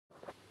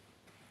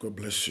God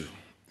bless you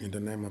in the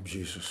name of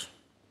Jesus.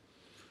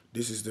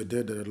 This is the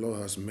day that the Lord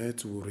has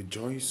made. We will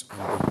rejoice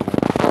and be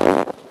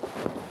glad.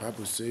 The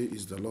Bible says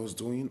it's the Lord's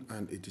doing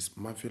and it is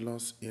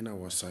marvelous in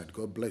our sight.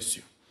 God bless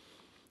you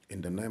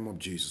in the name of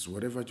Jesus.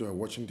 Wherever you are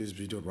watching this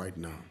video right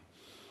now,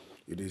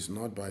 it is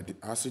not by the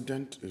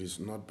accident, it is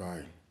not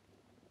by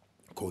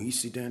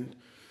coincidence,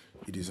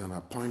 it is an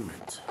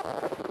appointment.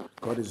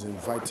 God is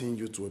inviting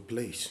you to a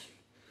place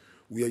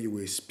where you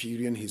will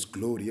experience His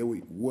glory,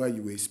 where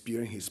you will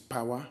experience His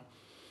power,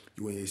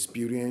 you will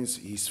experience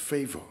His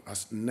favor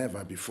as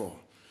never before.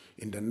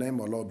 In the name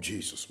of Lord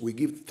Jesus, we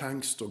give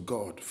thanks to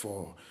God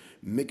for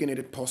making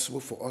it possible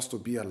for us to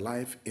be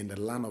alive in the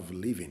land of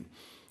living.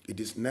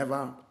 It is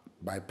never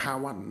by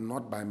power,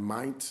 not by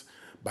might,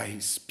 by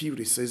His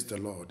Spirit, says the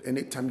Lord.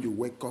 Anytime you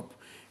wake up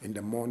in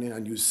the morning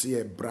and you see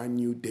a brand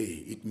new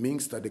day, it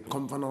means that the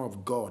covenant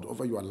of God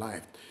over your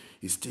life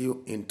is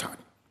still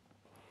intact.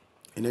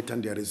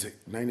 Anytime there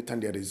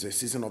is a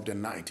season of the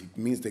night, it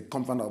means the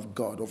covenant of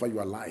God over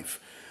your life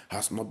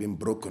has not been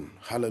broken.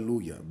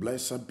 Hallelujah.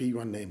 Blessed be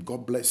your name.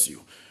 God bless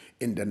you.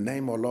 In the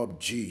name of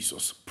Lord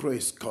Jesus,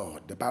 praise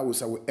God. The Bible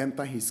says, I will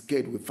enter His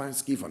gate with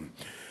thanksgiving.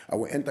 I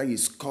will enter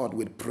His court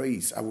with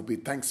praise. I will be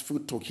thankful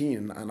to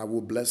Him and I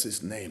will bless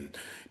His name.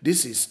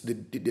 This is the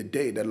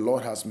day the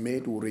Lord has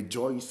made. We will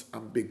rejoice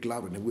and be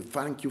glad in it. We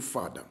thank you,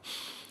 Father,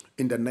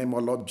 in the name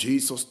of Lord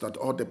Jesus, that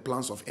all the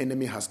plans of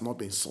enemy has not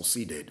been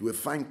succeeded. We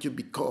thank you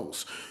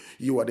because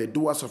you are the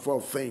doers of all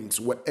things.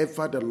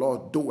 Whatever the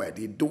Lord doeth,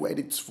 He doeth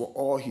it for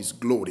all His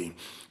glory.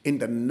 In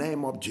the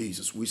name of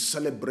Jesus, we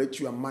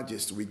celebrate your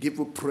majesty. We give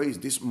you praise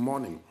this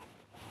morning.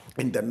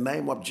 In the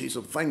name of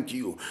Jesus, thank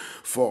you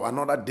for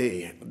another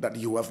day that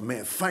you have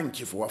made.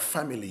 Thank you for our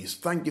families.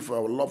 Thank you for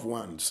our loved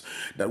ones,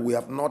 that we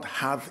have not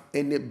had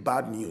any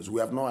bad news.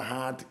 We have not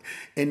had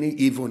any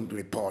evil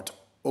report.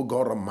 Oh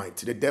God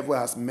Almighty, the devil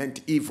has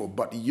meant evil,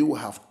 but you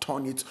have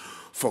turned it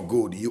for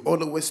good. You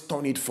always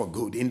turn it for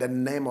good. In the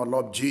name of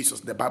Lord Jesus,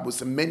 the Bible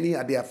says, many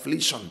are the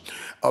affliction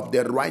of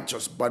the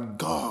righteous, but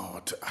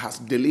God has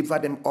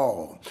delivered them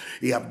all.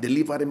 He has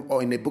delivered them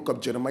all. In the book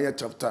of Jeremiah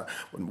chapter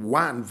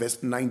 1,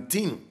 verse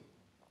 19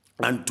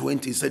 and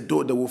 20, he said,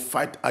 though they will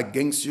fight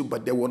against you,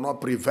 but they will not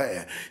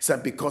prevail. He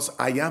said, because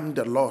I am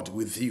the Lord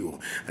with you.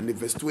 And in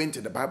verse 20,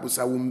 the Bible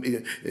says,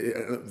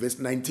 verse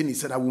 19, he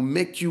said, I will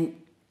make you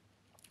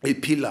a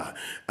pillar,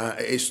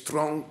 a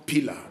strong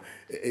pillar.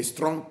 A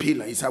strong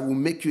pillar. He said, I will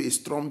make you a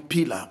strong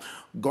pillar.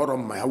 God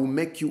Almighty, I will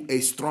make you a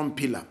strong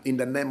pillar in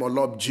the name of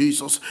Lord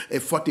Jesus, a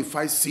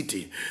fortified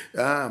city.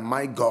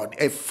 My God,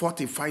 a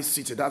fortified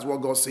city. That's what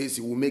God says.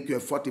 He will make you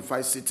a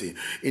fortified city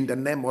in the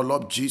name of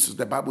Lord Jesus.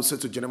 The Bible says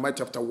to Jeremiah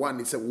chapter 1,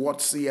 he said,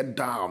 what seest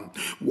thou?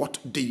 What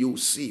do you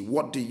see?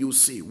 What do you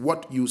see?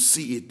 What you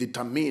see is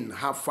determine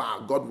how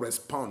far God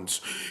responds.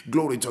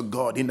 Glory to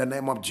God. In the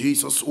name of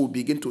Jesus, we'll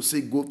begin to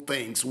see good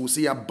things. We'll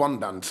see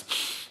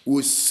abundance.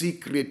 We see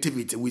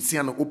creativity. We see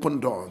an open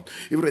door,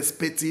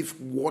 irrespective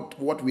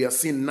what we are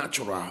seeing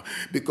natural.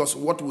 Because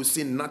what we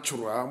see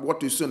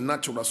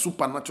natural,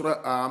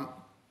 supernatural,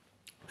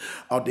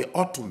 or the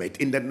ultimate.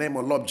 In the name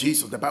of Lord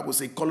Jesus, the Bible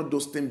says, call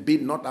those things be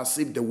not as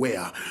if they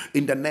were.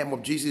 In the name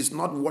of Jesus, it's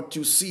not what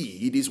you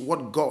see, it is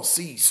what God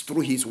sees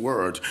through His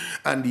word,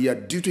 and your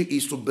duty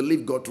is to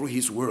believe God through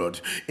His word.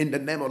 In the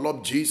name of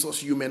Lord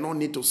Jesus, you may not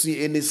need to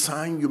see any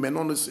sign, you may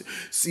not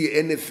see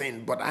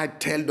anything, but I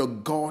tell you,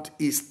 God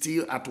is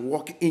still at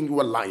work in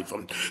your life.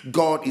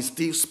 God is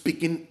still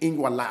speaking in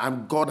your life,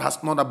 and God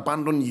has not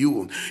abandoned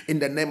you. In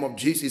the name of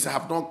Jesus, I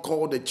have not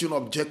called the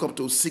children of Jacob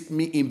to seek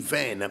me in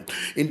vain.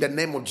 In the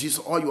name of Jesus,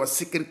 all your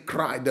secret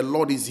cry, the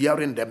Lord is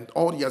hearing them.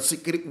 All your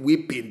secret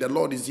weeping, the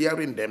Lord is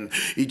hearing them.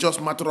 It's just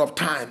a matter of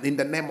time. In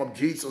the name of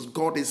Jesus,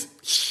 God is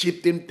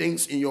shifting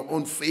things in your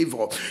own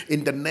favor.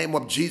 In the name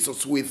of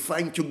Jesus, we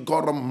thank you,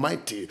 God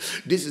Almighty.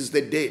 This is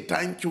the day.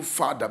 Thank you,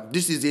 Father.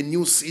 This is a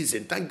new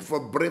season. Thank you for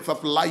breath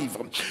of life.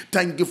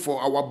 Thank you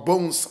for our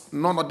bones.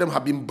 None of them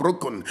have been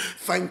broken.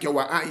 Thank you,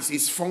 our eyes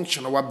is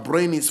functioning. Our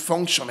brain is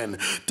functioning.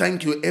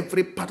 Thank you,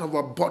 every part of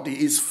our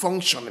body is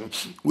functioning.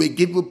 We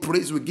give you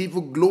praise. We give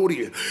you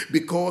glory,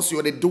 because you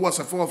are the doers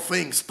of all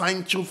things.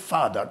 Thank you,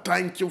 Father.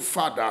 Thank you,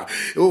 Father.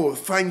 Oh,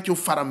 thank you,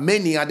 Father.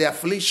 Many are the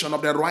affliction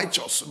of the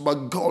righteous,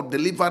 but God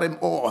deliver them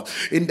all.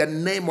 In the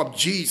name of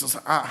Jesus,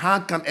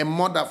 how can a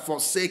mother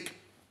forsake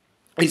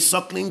a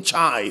suckling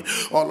child?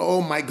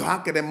 Oh my God, how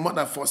can a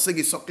mother forsake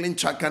a suckling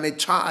child? Can a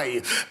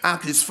child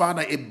ask his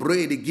father a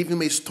bread, give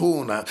him a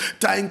stone?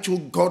 Thank you,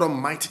 God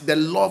Almighty. The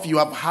love you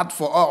have had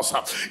for us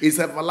is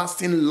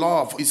everlasting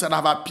love. He said, I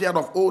have appeared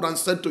of old and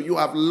said to you,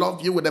 I have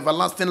loved you with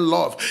everlasting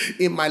love.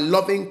 In my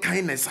loving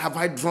kindness have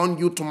I drawn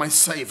you to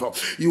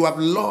myself. You have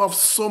loved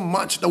so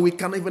much that we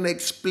can't even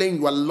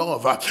explain your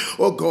love.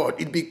 Oh God,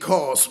 it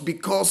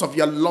because of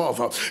your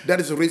love. That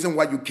is the reason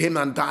why you came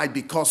and died,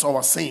 because of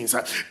our sins.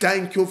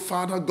 Thank you,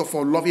 Father, Father God,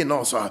 for loving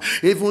us.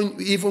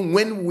 Even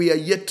when we are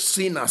yet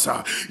sinners,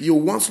 you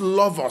once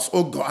love us,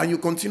 oh God, and you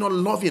continue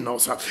loving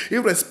us.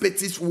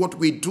 Irrespective of what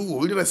we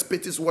do,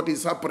 irrespective of what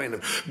is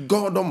happening.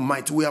 God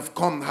Almighty, we have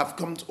come,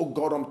 oh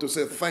God, to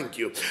say thank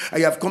you. I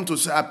have come to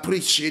say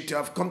appreciate you. I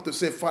have come to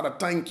say, Father,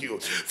 thank you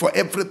for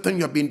everything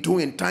you have been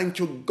doing. Thank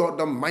you, God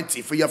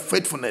Almighty, for your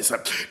faithfulness.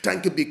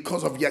 Thank you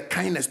because of your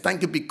kindness.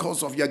 Thank you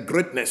because of your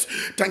greatness.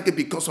 Thank you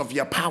because of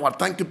your power.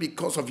 Thank you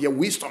because of your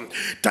wisdom.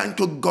 Thank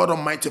you, God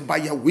Almighty, by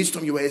your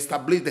wisdom you have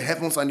established the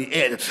heavens and the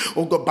earth.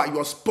 Oh God, by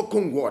your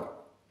spoken word.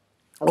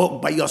 Oh,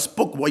 by your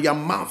spoke, by your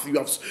mouth,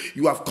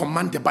 you have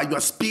commanded, by your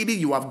spirit,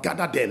 you have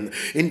gathered them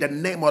in the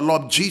name of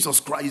Lord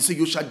Jesus Christ. You say,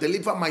 you shall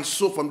deliver my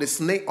soul from the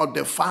snare of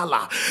the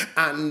fowler,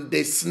 and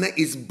the snare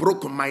is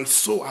broken. My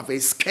soul have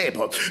escaped.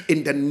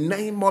 In the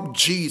name of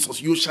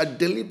Jesus, you shall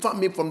deliver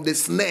me from the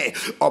snare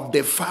of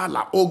the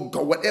fowler. Oh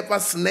God, whatever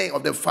snare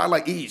of the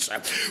fowler is,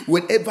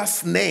 whatever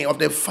snare of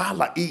the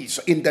fowler is,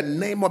 in the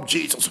name of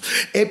Jesus,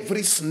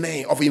 every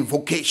snare of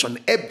invocation,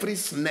 every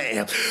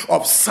snare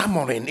of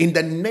summoning, in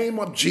the name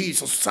of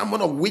Jesus,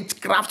 summon of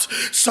witchcraft,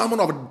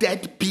 summon of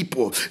dead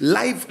people.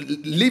 Life,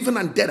 living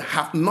and dead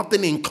have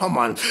nothing in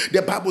common.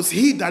 The Bible says,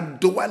 he that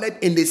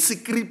dwelleth in the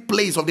secret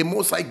place of the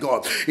Most High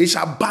God, he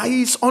shall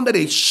abide under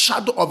the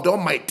shadow of the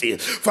Almighty.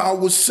 For I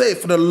will say,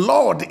 for the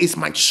Lord is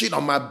my shield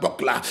and my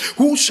buckler.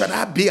 Who shall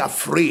I be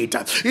afraid?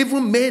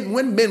 Even men,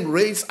 when men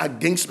raise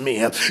against me,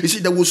 you see,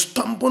 they will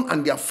stumble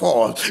and they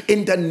fall.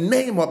 In the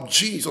name of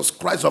Jesus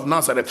Christ of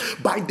Nazareth,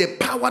 by the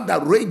power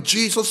that raised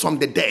Jesus from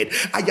the dead,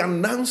 I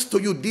announce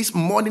to you this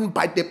morning,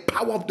 by the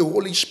power of the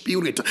Holy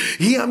Spirit,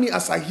 hear me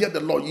as I hear the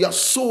Lord. Your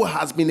soul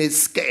has been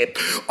escaped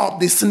of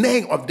the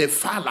snare of the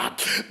fowler,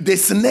 the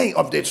snare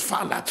of the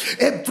fowler.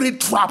 Every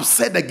trap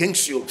set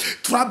against you,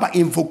 trap by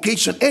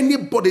invocation,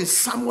 anybody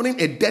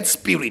summoning a dead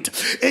spirit,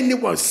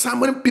 anyone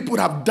summoning people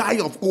that have died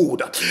of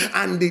old,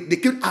 and they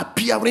keep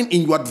appearing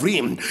in your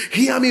dream.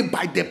 Hear me,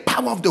 by the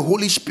power of the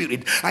Holy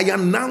Spirit, I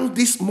announce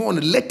this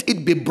morning, let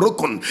it be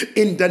broken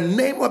in the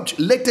name of,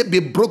 let it be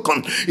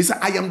broken. He said,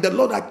 I am the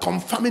Lord, I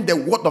confirming the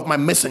word of my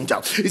messenger.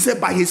 He said,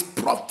 by his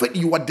prophet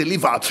you are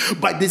delivered,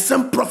 by the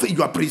same prophet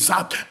you are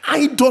preserved.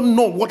 I don't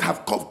know what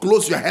have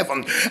closed your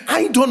heaven.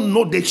 I don't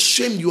know the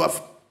shame you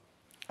have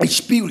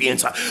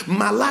experience,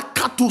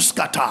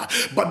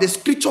 malakatuskata, but the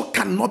scripture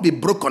cannot be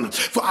broken.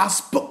 For I have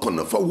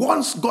spoken, for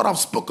once God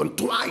has spoken,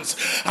 twice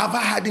have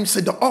I heard him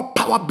say that all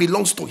power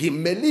belongs to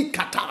him.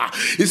 Melikata.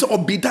 It's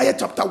Obadiah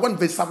chapter 1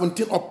 verse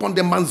 17. Upon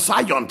the Mount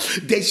Zion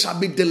there shall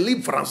be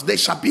deliverance, there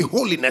shall be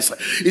holiness.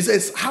 It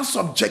says, house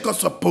of Jacob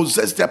shall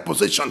possess their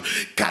possession.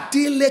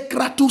 Katile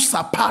kratu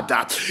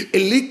sapada,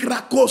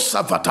 elikrako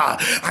savata.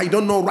 I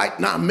don't know right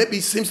now, maybe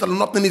it seems that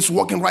nothing is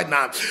working right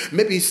now.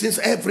 Maybe it seems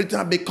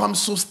everything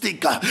becomes so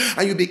stick,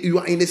 and you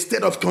are in a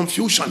state of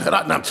confusion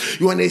right now.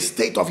 You are in a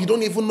state of, you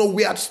don't even know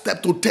where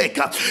step to take.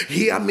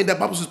 Hear me, the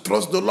Bible says,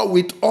 trust the Lord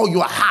with all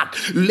your heart.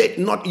 Let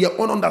not your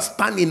own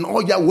understanding in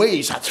all your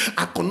ways.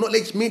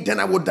 Acknowledge me,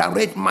 then I will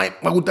direct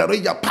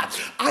your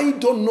path. I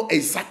don't know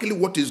exactly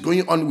what is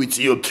going on with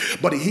you,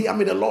 but hear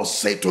me, the Lord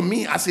said to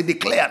me as he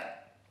declared,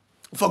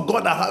 for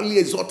God are highly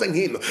exalting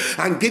him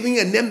and giving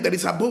a name that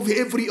is above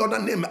every other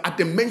name. At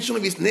the mention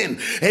of his name,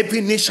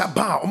 every knee shall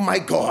bow. Oh my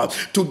God,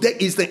 today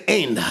is the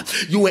end.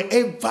 You will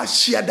ever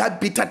share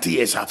that bitter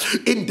tears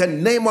in the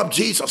name of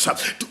Jesus.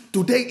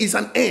 Today is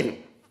an end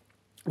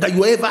that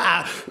you ever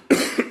are.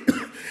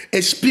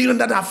 Experience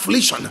that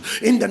affliction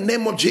in the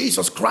name of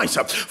Jesus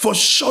Christ. For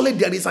surely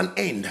there is an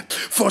end.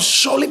 For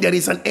surely there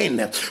is an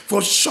end.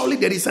 For surely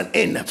there is an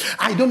end.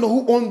 I don't know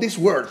who owns this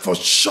word. For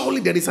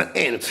surely there is an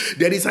end.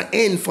 There is an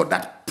end for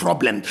that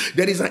problem.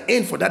 There is an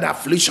end for that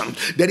affliction.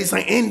 There is an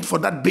end for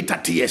that bitter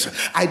tears.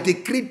 I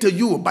decree to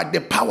you, by the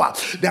power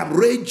that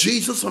raised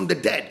Jesus from the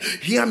dead,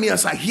 hear me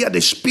as I hear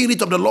the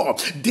Spirit of the Lord.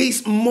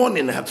 This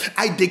morning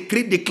I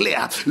decree,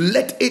 declare,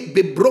 let it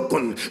be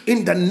broken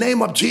in the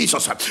name of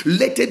Jesus.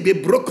 Let it be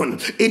broken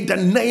in the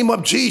name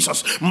of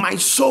Jesus. My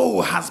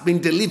soul has been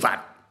delivered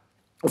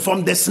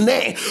from the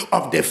snare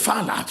of the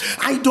fowler.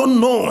 I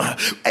don't know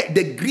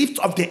the grief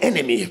of the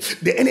enemy.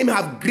 The enemy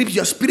have gripped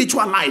your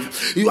spiritual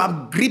life. You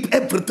have gripped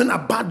everything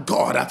about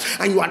God,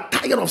 and you are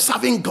tired of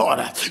serving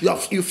God.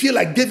 You feel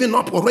like giving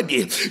up already.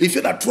 You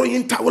feel like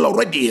throwing towel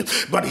already.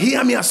 But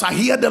hear me as I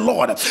hear the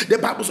Lord. The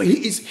Bible says,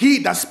 he is he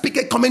that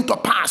speaketh coming to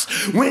pass.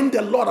 When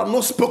the Lord have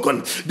not spoken,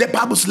 the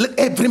Bible says, let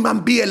every man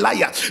be a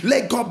liar.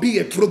 Let God be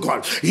a true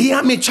God.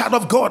 Hear me, child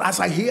of God,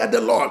 as I hear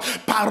the Lord.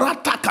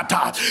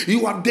 Paratakata.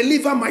 You have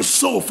delivered my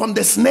soul from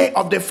the snare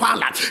of the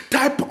fowler.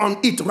 Type on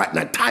it right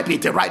now. Type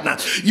it right now.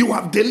 You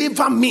have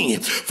delivered me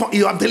from,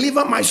 you have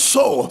delivered my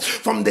soul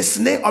from the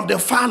snare of the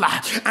fowler,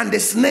 and the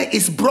snare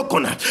is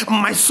broken.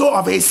 My soul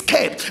have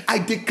escaped. I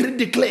decree,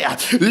 declare,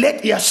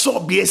 let your soul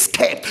be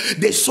escaped.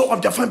 The soul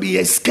of the family be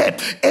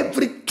escaped.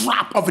 Every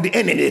trap of the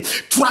enemy,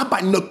 trap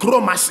by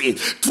necromancy,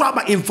 trap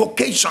by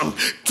invocation,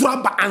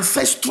 trap by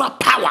ancestral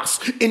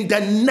powers, in the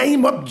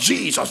name of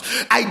Jesus,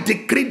 I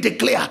decree,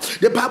 declare.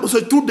 The Bible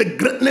says, through the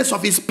greatness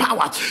of his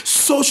power,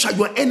 so so shall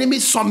your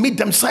enemies submit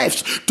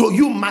themselves to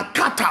you.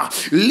 Makata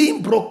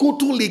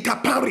limbrokutu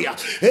likaparia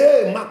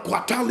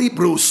makwata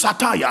libro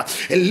sataya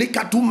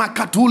likatu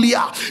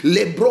makatulia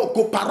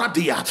lebroko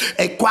paradia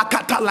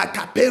ekwakata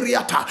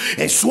lakaperiata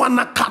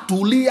eswana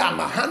katulia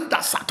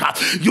mahanda sata.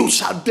 You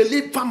shall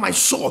deliver my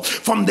soul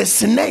from the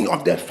snare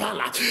of the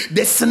fowler,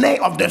 the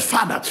snare of the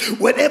father.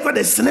 Wherever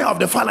the snare of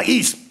the fowler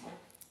is,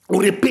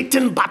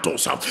 repeating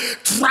battles,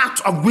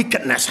 traps of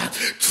wickedness,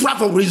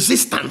 trap of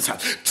resistance,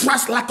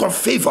 trust lack of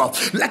favor,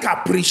 lack of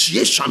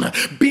appreciation,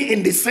 be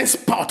in the same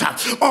spot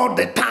all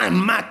the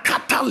time.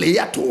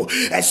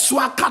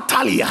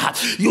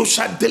 You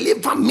shall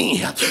deliver me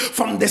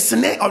from the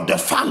snare of the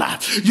fowler.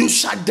 You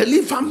shall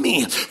deliver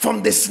me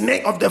from the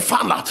snare of the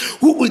fowler.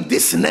 Who is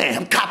this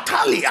snare?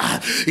 Katalia.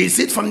 Is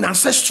it from the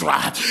ancestral?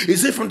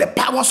 Is it from the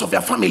powers of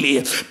your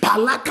family?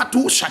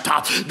 Palakatu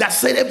shata. That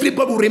said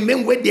everybody will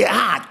remain where they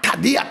are.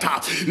 Kadia.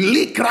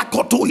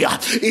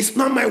 It's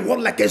not my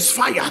word like a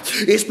fire.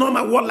 It's not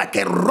my word like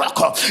a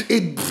rock.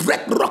 It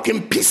break rock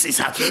in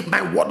pieces.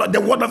 My word, the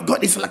word of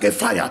God is like a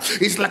fire.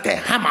 It's like a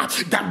hammer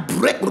that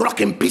break rock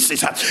in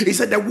pieces. He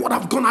said, the word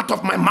have gone out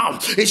of my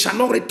mouth. It shall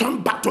not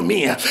return back to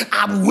me.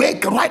 I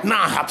wake right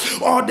now.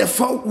 All the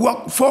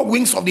four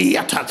wings of the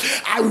earth.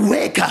 I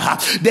wake.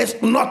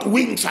 There's not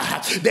wings.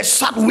 The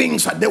south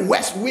wings. The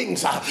west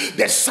wings.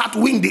 The south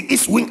wing. The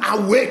east wing. I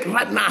wake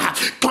right now.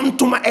 Come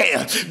to my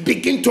air.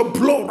 Begin to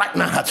blow right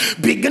now.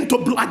 Begin to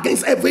blow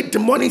against every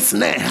demonic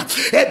snare,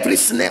 every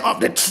snare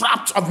of the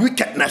traps of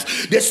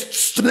wickedness, the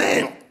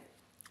snare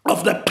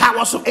of the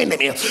powers of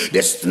enemy,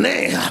 the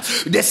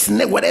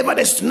snare, whatever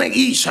the snare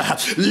is,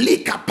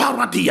 lika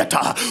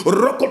paradiata,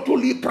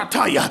 rokotuli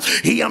prataya.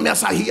 Hear me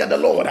as I hear the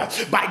Lord.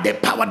 By the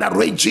power that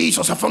raised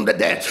Jesus from the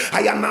dead,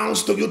 I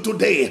announce to you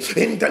today,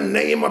 in the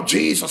name of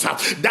Jesus,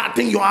 that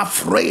thing you are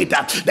afraid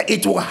that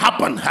it will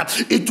happen,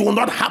 it will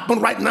not happen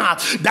right now.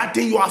 That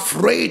thing you are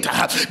afraid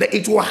that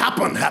it will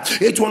happen,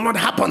 it will not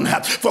happen.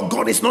 For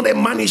God is not a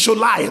man he should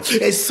lie,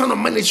 a son of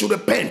man he should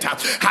repent.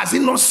 Has he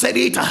not said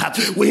it?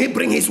 Will he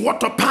bring his word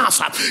to pass?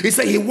 He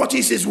said he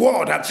watches his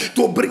word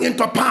to bring it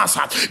to pass.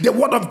 The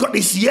word of God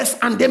is yes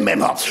and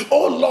amen.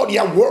 Oh Lord,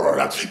 your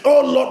word,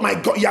 oh Lord my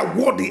God, your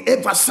word is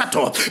ever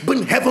settled.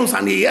 Bring heavens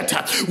and the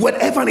earth.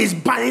 Whatever is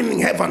buying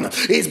in heaven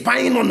is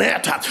buying on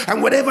earth,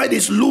 and whatever it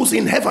is loose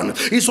in heaven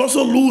is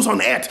also loose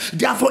on earth.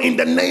 Therefore, in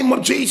the name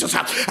of Jesus,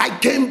 I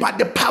came by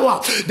the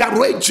power that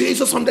raised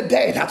Jesus from the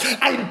dead.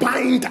 I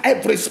bind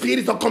every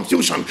spirit of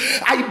confusion.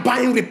 I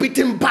bind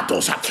repeating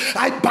battles.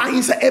 I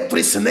bind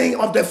every snare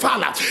of the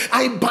fowler.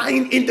 I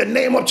bind in the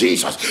name of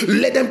Jesus.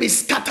 Let them be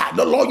scattered.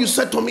 The Lord, you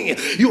said to me,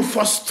 you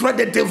frustrate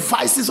the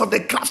devices of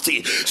the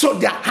crafty, so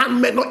their hand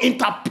may not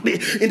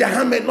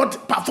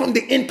perform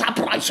the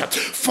enterprise.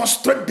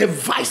 Frustrate the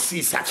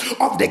devices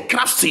of the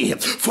crafty.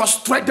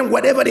 Frustrate them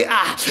wherever they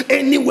are,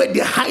 anywhere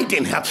they're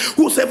hiding.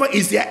 Whosoever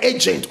is their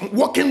agent,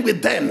 working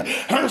with them,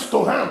 hands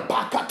to hand.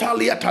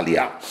 Pakatalia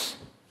talia.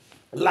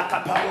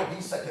 Lakaparo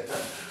bisaketa.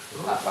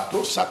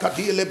 Rapato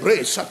sakadile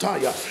bre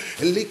sataya.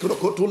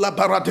 Likrokotula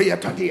baradea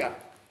tadia.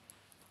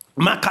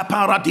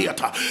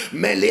 Makaparadiata,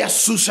 Melia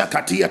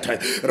Susakatiata,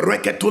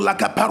 Reketula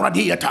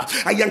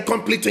Kaparadiata. I am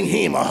completing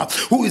him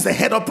who is the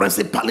head of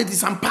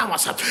principalities and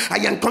powers. I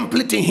am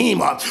completing him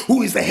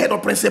who is the head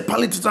of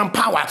principalities and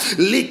power.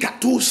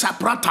 Likatu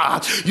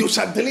Saprata. You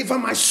shall deliver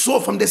my soul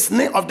from the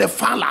snare of the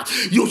fowler.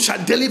 You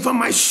shall deliver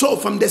my soul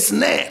from the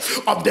snare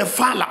of the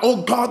fowler.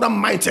 Oh God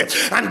Almighty,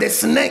 and the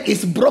snare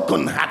is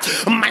broken.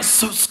 My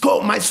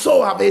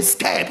soul have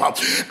escaped.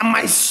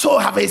 My soul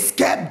have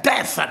escaped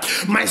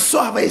death. My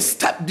soul have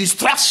escaped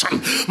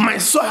destruction. My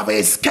soul have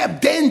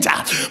escaped danger.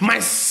 My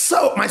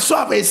soul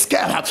have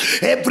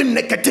escaped every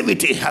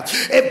negativity,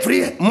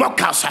 every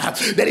mockers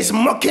that is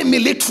mocking me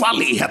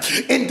literally.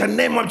 In the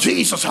name of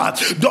Jesus,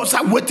 those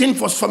are waiting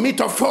for me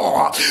to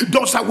fall.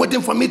 Those are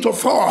waiting for me to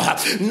fall,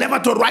 never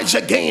to rise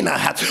again.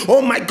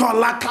 Oh my God,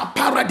 like a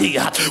parody.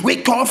 We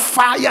call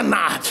fire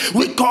now.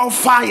 We call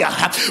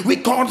fire. We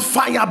call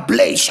fire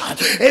blaze.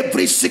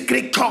 Every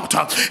secret cult,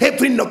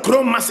 every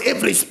necromancy,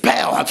 every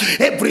spell,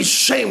 every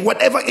shame,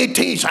 whatever it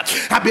is,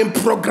 I've been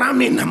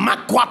programming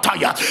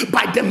Makwataya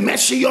by the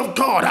mercy of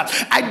God.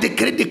 I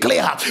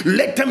declare,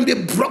 let them be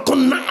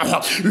broken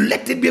now.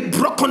 Let it be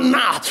broken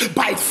now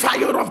by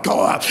fire of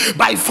God.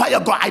 By fire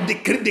of God, I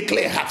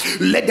declare,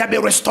 let there be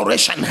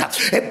restoration.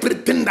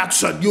 Everything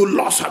that you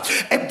lost,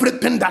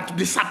 everything that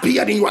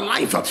disappeared in your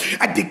life,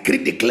 I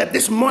declare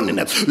this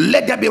morning,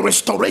 let there be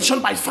restoration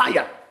by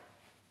fire.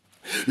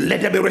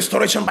 Let there be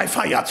restoration by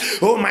fire.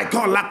 Oh my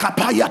God,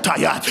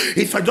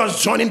 if I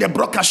just join in the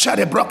broadcast, share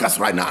the broadcast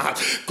right now.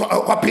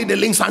 Copy the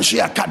links and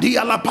share.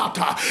 Kadia La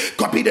Pata.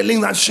 Copy the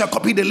links and share.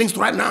 Copy the links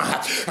right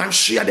now and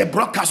share the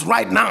broadcast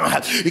right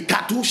now.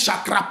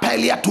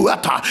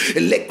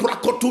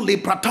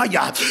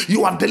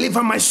 You have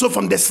delivered my soul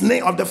from the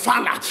snare of the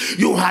fowler.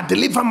 You have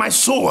delivered my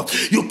soul.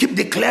 You keep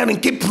declaring,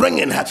 keep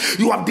praying.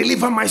 You have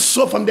delivered my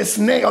soul from the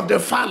snare of the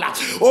fowler.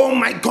 Oh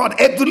my God,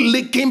 every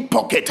leaking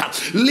pocket,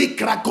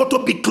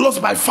 to be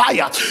closed by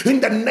fire in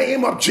the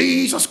name of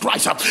Jesus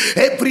Christ.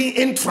 Every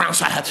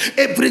entrance,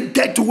 every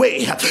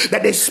gateway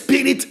that the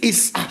spirit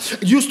is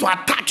used to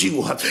attack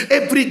you,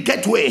 every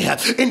gateway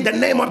in the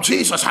name of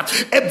Jesus,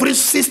 every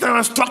system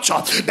and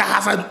structure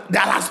that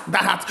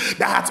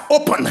has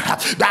opened,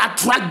 that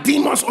attract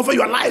demons over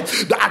your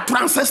life, that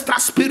attract ancestral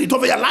spirit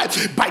over your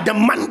life by the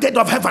mandate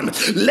of heaven,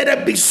 let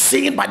it be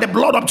sealed by the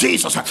blood of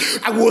Jesus.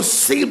 I will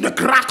seal the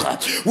crack,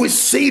 we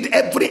seal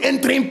every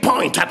entering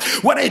point,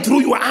 whether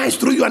through your eyes,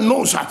 through your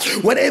nose,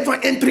 whatever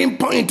entering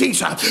point is,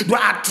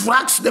 that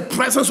attracts the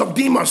presence of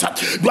demons,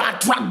 that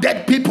attract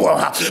dead people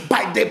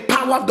by the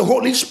power of the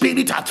Holy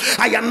Spirit.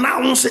 I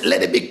announce it,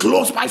 let it be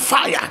closed by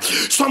fire.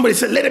 Somebody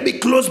said, let it be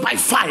closed by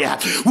fire.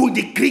 We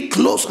decree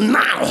close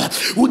now.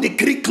 We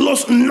decree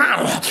close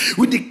now.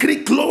 We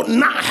decree close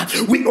now.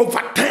 We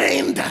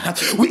overturn,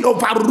 we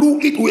overrule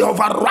it, we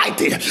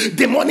overwrite it.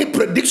 Demonic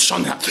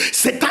prediction,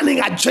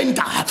 satanic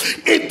agenda,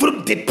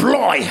 evil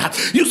deploy,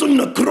 using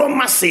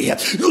necromancy,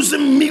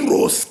 using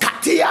mirrors,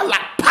 katia la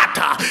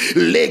pata,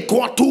 le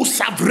kotu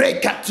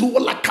savreka tu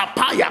la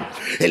kapaya,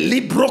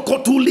 libro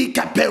kotuli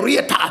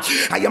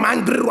kaperieta. I am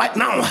angry right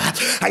now.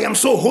 I am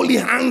so holy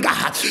anger.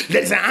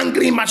 There is an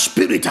anger in my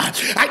spirit.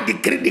 I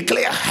decree,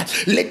 declare,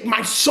 let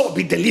my soul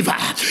be delivered.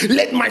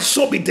 Let my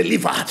soul be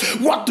delivered.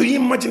 What do you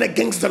imagine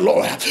against the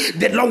Lord?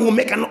 The Lord will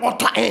make an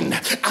utter end.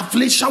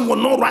 Affliction will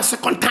not rise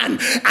second time.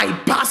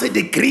 I pass a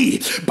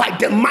decree by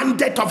the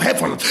mandate of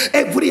heaven.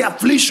 Every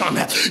affliction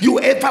you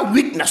ever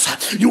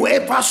witnessed, you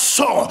ever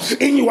saw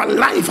in your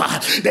life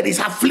that is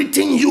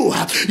afflicting you,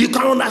 you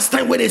can't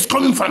understand where it's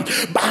coming from.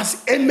 But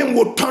as amen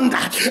will thunder,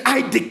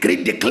 I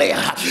decree,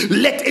 declare,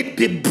 let it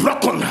be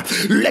broken.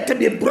 Let it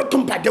be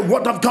broken by the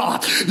word of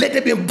God. Let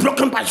it be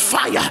broken by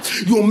fire.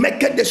 You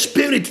make it the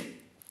spirit.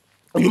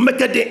 You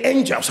make it the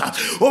angels,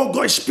 oh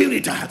God,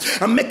 spirit,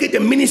 and make it the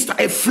minister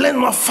a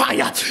flame of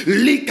fire.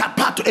 Leak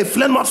apart to a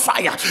flame of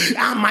fire.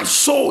 My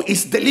soul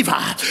is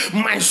delivered.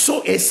 My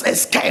soul is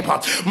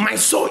escaped. My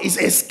soul is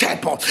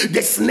escaped.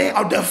 The snare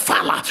of the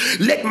fowler.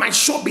 Let my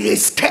soul be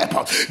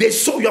escaped. The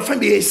soul of your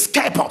family be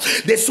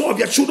escaped. The soul of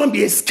your children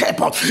be escaped.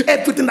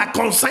 Everything that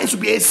concerns you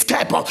be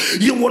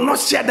escaped. You will not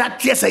share that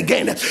tears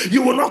again.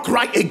 You will not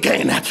cry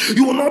again.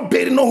 You will not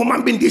bury no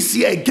human being this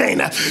year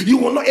again. You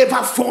will not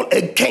ever fall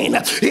again.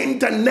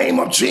 In the name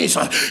of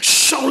Jesus,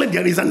 surely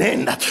there is an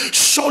end.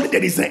 Surely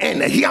there is an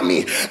end. Hear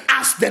me.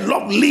 As the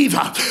Lord lives,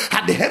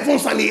 at the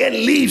heavens and the earth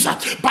lives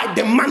by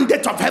the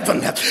mandate of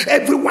heaven.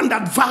 Everyone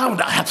that vowed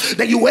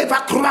that you ever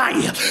cry,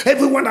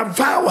 everyone that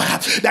vowed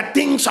that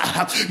things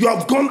you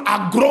have gone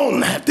are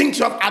grown, things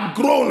you have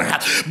outgrown,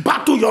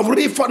 battle you have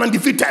already fought and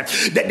defeated,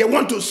 that they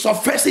want to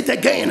surface it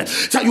again,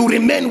 so you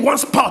remain one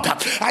spot.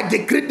 I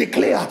decree,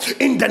 declare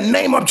in the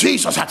name of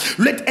Jesus,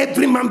 let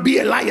every man be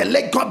a liar,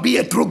 let God be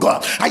a true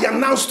God. I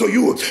announce to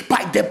you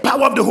by the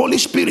power of the Holy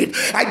Spirit,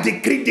 I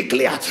decree,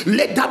 declare,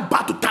 let that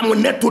battle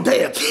terminate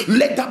today.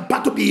 Let that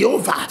battle be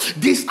over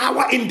this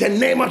hour in the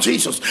name of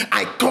Jesus.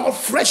 I call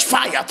fresh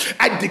fire.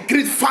 I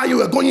decree fire.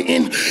 You are going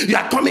in. You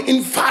are coming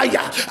in fire.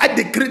 I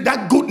decree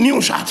that good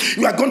news.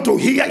 You are going to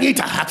hear it.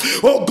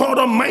 Oh God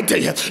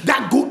Almighty,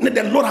 that goodness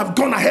the Lord have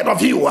gone ahead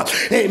of you,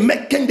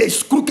 making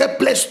the crooked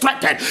place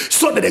straightened,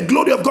 so that the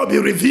glory of God be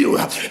revealed.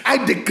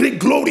 I decree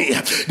glory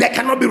that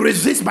cannot be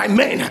resisted by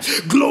men.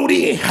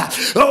 Glory,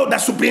 oh,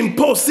 that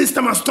superimpose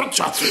system and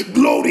structure.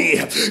 Glory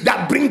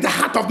that bring the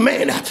heart of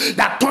men,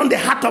 that turn the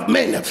heart of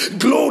men.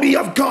 Glory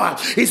of God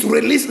is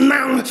released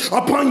now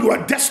upon your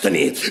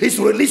destiny. It's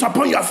released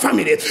upon your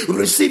family.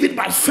 Receive it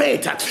by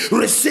faith.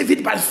 Receive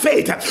it by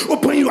faith.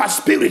 Open your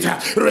spirit.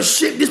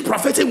 Receive this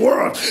prophetic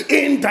word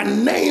in the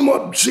name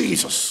of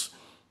Jesus.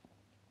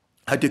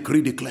 I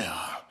decree, declare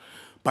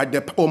by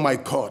the, oh my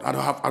God, I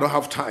don't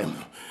have time.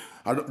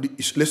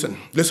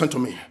 Listen to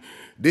me.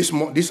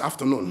 This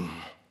afternoon,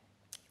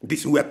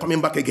 we are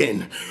coming back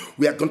again.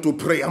 We are going to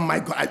pray. Oh my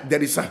God,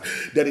 there is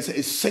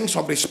a sense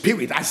of the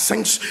Spirit. I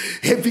sense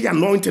heavy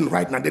anointing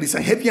right now. There is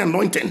a heavy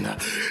anointing.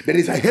 There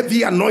is a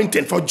heavy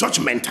anointing for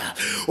judgment.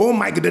 Oh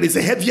my God, there is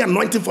a heavy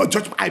anointing for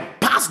judgment. I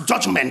pass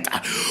judgment.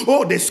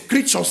 Oh, the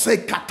scripture say,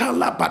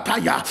 "Katala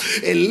bataya,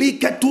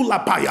 eliketu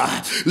lapaya,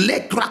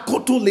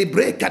 lekrakotu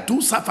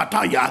librekatu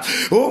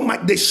safataya." Oh my,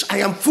 I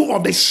am full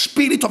of the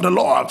Spirit of the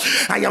Lord.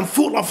 I am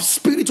full of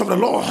Spirit of the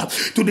Lord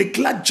to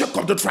declare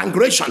Jacob the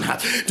transgression,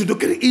 to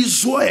declare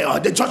Israel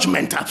the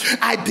judgment.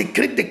 I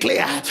decree,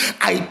 declare,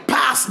 I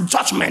pass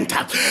judgment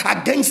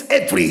against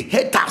every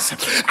haters.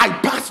 I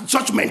pass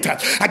judgment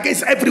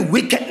against every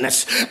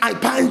wickedness. I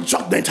pass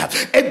judgment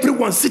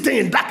everyone sitting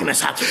in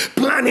darkness,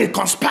 planning,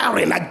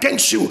 conspiring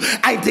against you.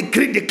 I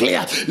decree,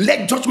 declare,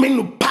 let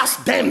judgment pass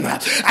them.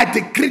 I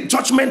decree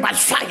judgment by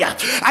fire.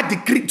 I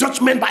decree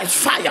judgment by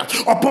fire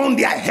upon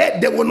their head.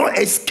 They will not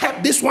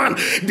escape this one.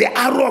 The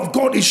arrow of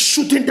God is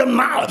shooting them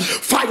now.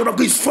 Fire of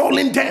God is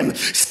falling them.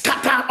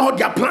 Scatter all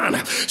their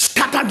plan.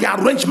 Scatter scatter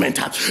the arrangement.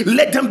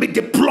 Let them be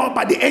deployed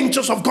by the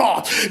angels of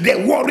God,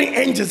 the warring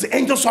angels, the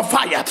angels of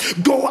fire.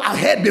 Go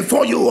ahead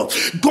before you.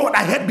 Go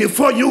ahead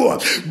before you.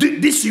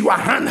 This is your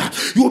hand.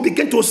 You will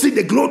begin to see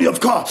the glory of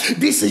God.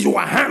 This is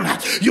your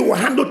hand. You will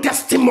handle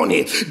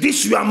testimony.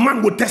 This your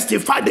man will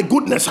testify the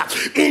goodness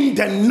in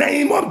the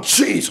name of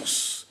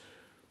Jesus.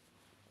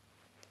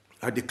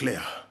 I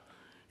declare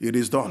it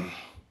is done.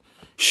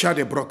 Share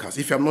the broadcast.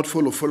 If you have not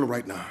follow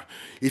right now.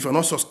 If you're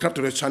not subscribed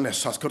to the channel,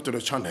 subscribe to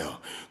the channel.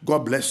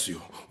 God bless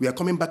you. We are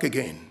coming back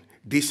again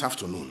this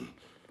afternoon.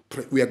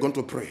 We are going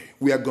to pray.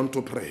 We are going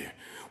to pray.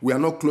 We are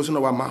not closing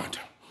our mouth.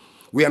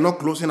 We are not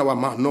closing our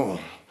mouth. No.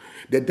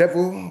 The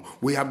devil,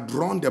 we have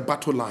drawn the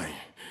battle line.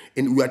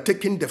 And we are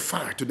taking the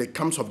fight to the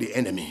camps of the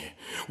enemy.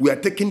 We are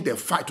taking the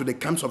fight to the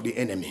camps of the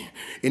enemy.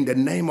 In the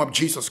name of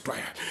Jesus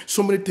Christ.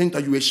 So many things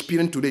that you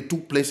experienced today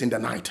took place in the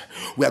night.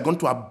 We are going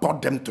to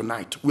abort them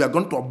tonight. We are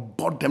going to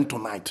abort them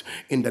tonight.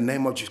 In the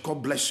name of Jesus.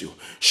 God bless you.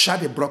 Share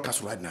the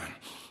broadcast right now.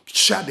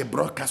 Share the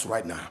broadcast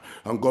right now.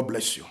 And God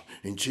bless you.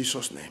 In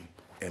Jesus' name.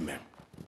 Amen.